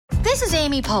This is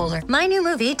Amy Poehler. My new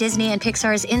movie, Disney and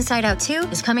Pixar's Inside Out 2,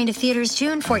 is coming to theaters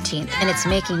June 14th, and it's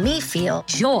making me feel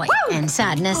joy and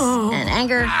sadness and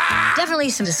anger, definitely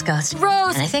some disgust, and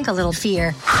I think a little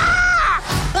fear.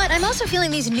 But I'm also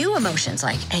feeling these new emotions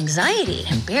like anxiety,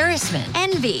 embarrassment,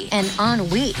 envy, and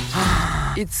ennui.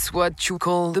 It's what you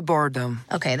call the boredom.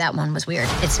 Okay, that one was weird.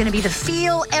 It's gonna be the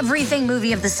feel everything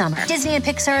movie of the summer. Disney and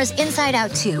Pixar's Inside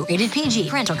Out 2, rated PG.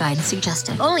 Parental guidance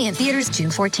suggested. Only in theaters June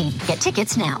 14th. Get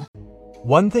tickets now.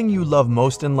 One thing you love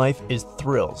most in life is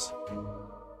thrills.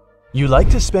 You like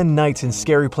to spend nights in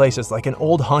scary places like an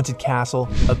old haunted castle,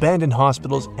 abandoned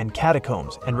hospitals, and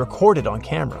catacombs, and record it on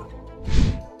camera.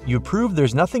 You prove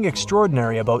there's nothing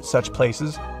extraordinary about such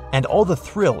places, and all the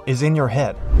thrill is in your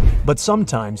head. But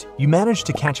sometimes, you manage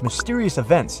to catch mysterious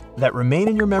events that remain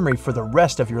in your memory for the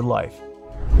rest of your life.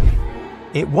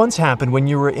 It once happened when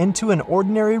you were into an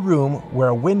ordinary room where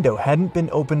a window hadn't been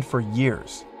opened for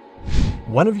years.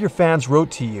 One of your fans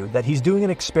wrote to you that he's doing an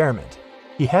experiment.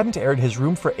 He hadn't aired his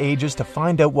room for ages to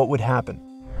find out what would happen.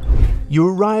 You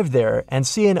arrive there and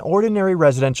see an ordinary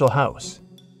residential house.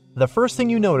 The first thing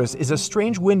you notice is a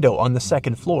strange window on the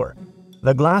second floor.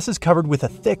 The glass is covered with a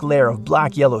thick layer of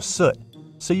black-yellow soot,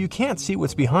 so you can't see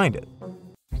what's behind it.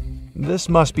 This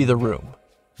must be the room.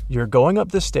 You're going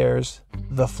up the stairs,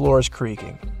 the floor is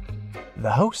creaking.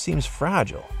 The house seems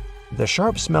fragile. The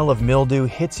sharp smell of mildew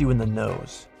hits you in the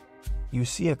nose. You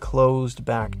see a closed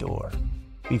back door.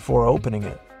 Before opening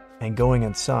it and going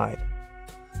inside,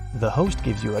 the host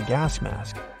gives you a gas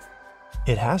mask.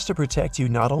 It has to protect you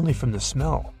not only from the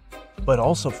smell, but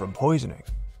also from poisoning.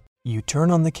 You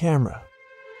turn on the camera,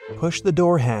 push the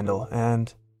door handle,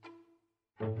 and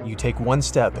you take one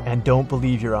step and don't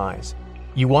believe your eyes.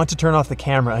 You want to turn off the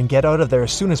camera and get out of there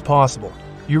as soon as possible.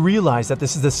 You realize that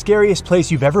this is the scariest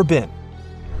place you've ever been.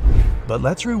 But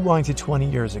let's rewind to 20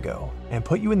 years ago and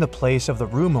put you in the place of the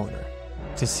room owner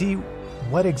to see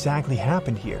what exactly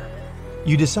happened here.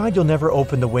 You decide you'll never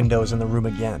open the windows in the room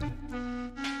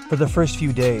again. For the first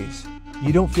few days,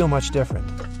 you don't feel much different.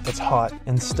 It's hot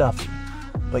and stuffy,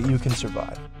 but you can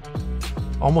survive.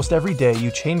 Almost every day,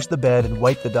 you change the bed and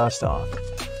wipe the dust off.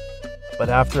 But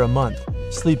after a month,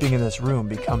 sleeping in this room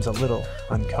becomes a little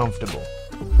uncomfortable.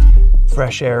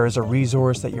 Fresh air is a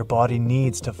resource that your body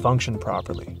needs to function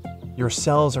properly. Your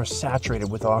cells are saturated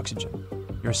with oxygen.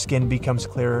 Your skin becomes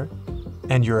clearer,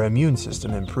 and your immune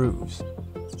system improves.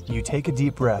 You take a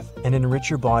deep breath and enrich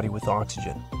your body with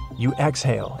oxygen. You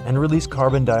exhale and release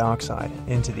carbon dioxide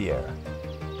into the air.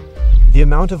 The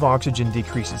amount of oxygen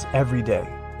decreases every day.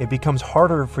 It becomes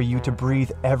harder for you to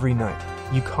breathe every night.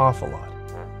 You cough a lot.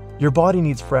 Your body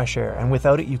needs fresh air, and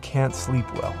without it you can't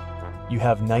sleep well. You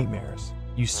have nightmares.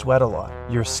 You sweat a lot.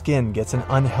 Your skin gets an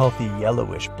unhealthy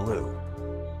yellowish blue.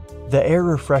 The air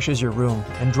refreshes your room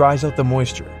and dries out the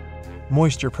moisture.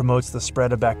 Moisture promotes the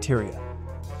spread of bacteria.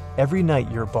 Every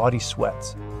night your body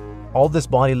sweats. All this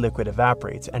body liquid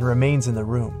evaporates and remains in the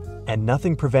room, and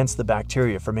nothing prevents the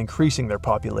bacteria from increasing their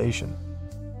population.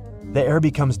 The air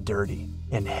becomes dirty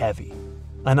and heavy.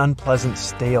 An unpleasant,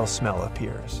 stale smell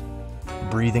appears.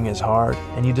 Breathing is hard,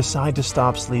 and you decide to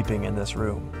stop sleeping in this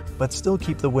room, but still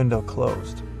keep the window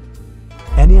closed.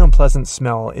 Any unpleasant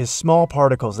smell is small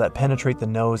particles that penetrate the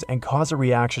nose and cause a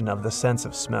reaction of the sense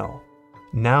of smell.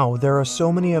 Now, there are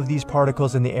so many of these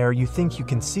particles in the air you think you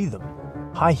can see them.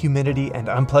 High humidity and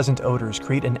unpleasant odors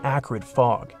create an acrid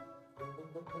fog.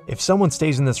 If someone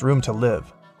stays in this room to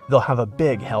live, they'll have a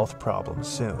big health problem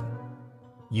soon.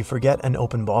 You forget an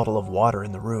open bottle of water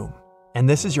in the room, and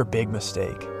this is your big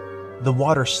mistake. The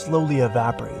water slowly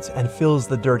evaporates and fills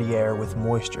the dirty air with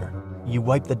moisture. You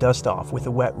wipe the dust off with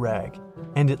a wet rag,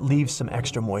 and it leaves some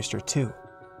extra moisture too.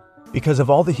 Because of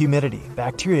all the humidity,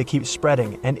 bacteria keep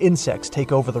spreading and insects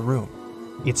take over the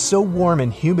room. It's so warm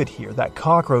and humid here that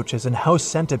cockroaches and house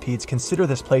centipedes consider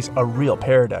this place a real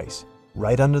paradise.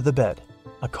 Right under the bed,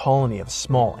 a colony of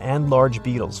small and large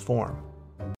beetles form.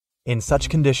 In such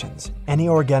conditions, any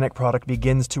organic product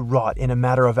begins to rot in a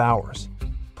matter of hours.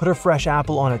 Put a fresh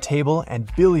apple on a table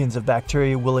and billions of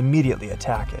bacteria will immediately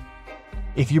attack it.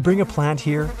 If you bring a plant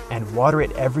here and water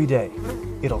it every day,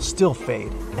 it'll still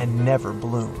fade and never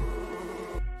bloom.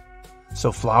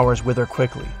 So flowers wither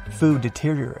quickly, food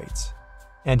deteriorates,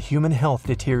 and human health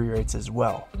deteriorates as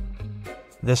well.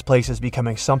 This place is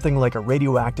becoming something like a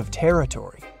radioactive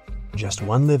territory. Just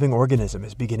one living organism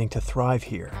is beginning to thrive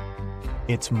here.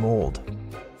 It's mold.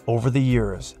 Over the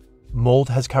years, mold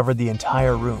has covered the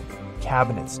entire room.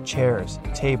 Cabinets, chairs,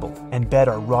 table, and bed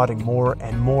are rotting more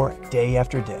and more day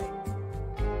after day.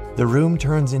 The room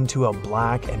turns into a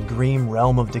black and green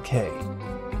realm of decay.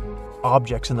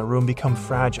 Objects in the room become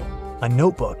fragile. A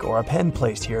notebook or a pen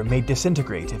placed here may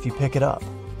disintegrate if you pick it up.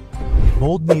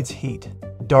 Mold needs heat,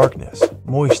 darkness,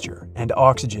 moisture, and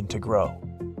oxygen to grow.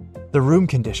 The room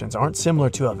conditions aren't similar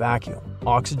to a vacuum.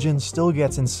 Oxygen still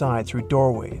gets inside through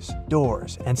doorways,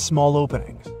 doors, and small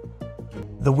openings.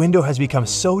 The window has become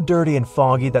so dirty and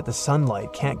foggy that the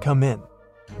sunlight can't come in.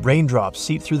 Raindrops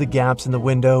seep through the gaps in the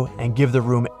window and give the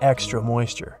room extra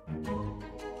moisture.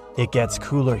 It gets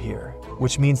cooler here,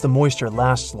 which means the moisture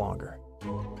lasts longer.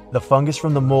 The fungus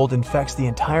from the mold infects the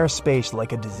entire space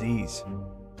like a disease.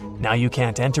 Now you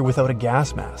can't enter without a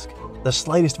gas mask. The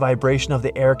slightest vibration of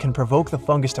the air can provoke the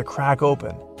fungus to crack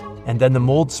open, and then the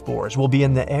mold spores will be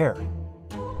in the air.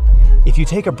 If you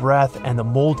take a breath and the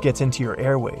mold gets into your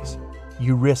airways,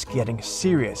 you risk getting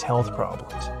serious health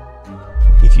problems.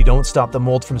 If you don't stop the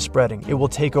mold from spreading, it will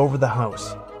take over the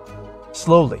house.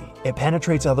 Slowly, it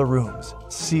penetrates other rooms,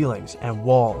 ceilings, and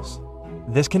walls.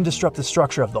 This can disrupt the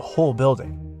structure of the whole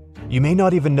building. You may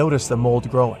not even notice the mold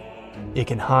growing. It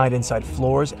can hide inside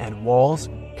floors and walls,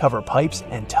 cover pipes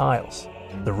and tiles.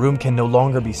 The room can no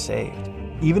longer be saved,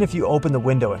 even if you open the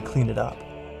window and clean it up.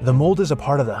 The mold is a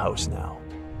part of the house now.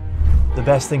 The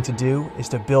best thing to do is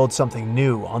to build something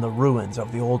new on the ruins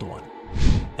of the old one.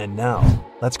 And now,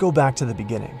 let's go back to the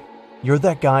beginning. You're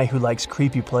that guy who likes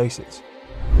creepy places.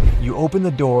 You open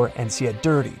the door and see a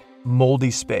dirty,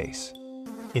 moldy space.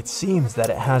 It seems that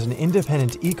it has an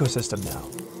independent ecosystem now,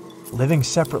 living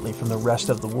separately from the rest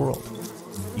of the world.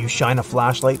 You shine a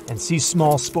flashlight and see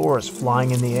small spores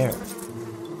flying in the air.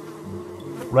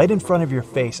 Right in front of your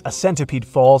face, a centipede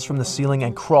falls from the ceiling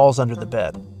and crawls under the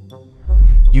bed.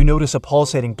 You notice a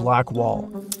pulsating black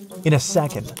wall. In a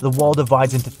second, the wall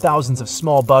divides into thousands of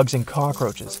small bugs and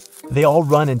cockroaches. They all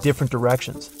run in different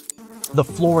directions. The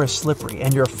floor is slippery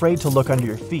and you're afraid to look under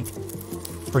your feet.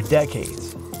 For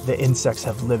decades, the insects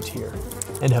have lived here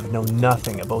and have known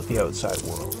nothing about the outside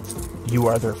world. You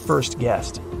are their first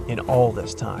guest in all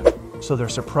this time, so they're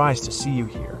surprised to see you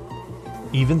here.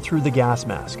 Even through the gas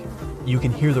mask, you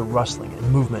can hear the rustling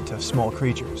and movement of small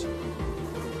creatures.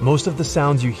 Most of the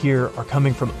sounds you hear are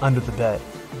coming from under the bed.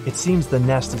 It seems the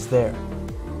nest is there.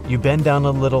 You bend down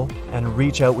a little and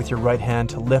reach out with your right hand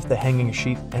to lift the hanging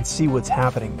sheet and see what's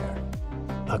happening there.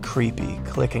 A creepy,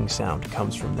 clicking sound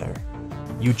comes from there.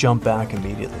 You jump back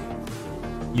immediately.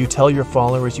 You tell your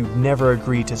followers you'd never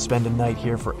agree to spend a night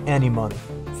here for any money.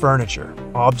 Furniture,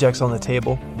 objects on the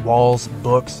table, walls,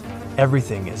 books,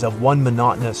 everything is of one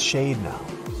monotonous shade now.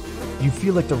 You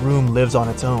feel like the room lives on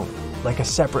its own, like a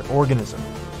separate organism.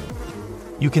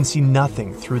 You can see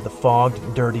nothing through the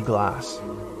fogged, dirty glass.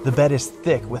 The bed is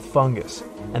thick with fungus,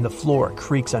 and the floor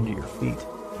creaks under your feet.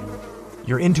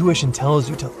 Your intuition tells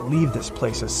you to leave this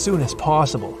place as soon as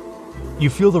possible.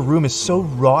 You feel the room is so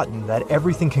rotten that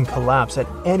everything can collapse at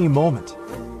any moment.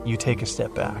 You take a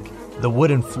step back. The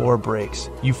wooden floor breaks.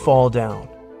 You fall down.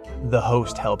 The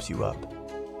host helps you up.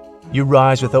 You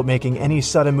rise without making any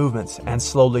sudden movements and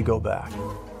slowly go back.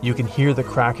 You can hear the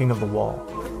cracking of the wall,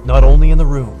 not only in the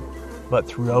room, but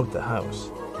throughout the house.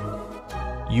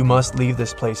 You must leave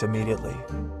this place immediately.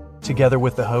 Together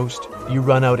with the host, you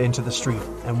run out into the street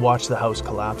and watch the house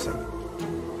collapsing.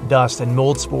 Dust and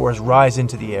mold spores rise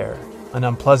into the air. An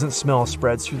unpleasant smell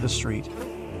spreads through the street.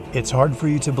 It's hard for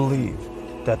you to believe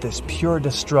that this pure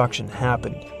destruction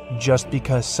happened just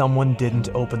because someone didn't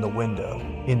open the window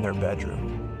in their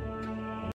bedroom.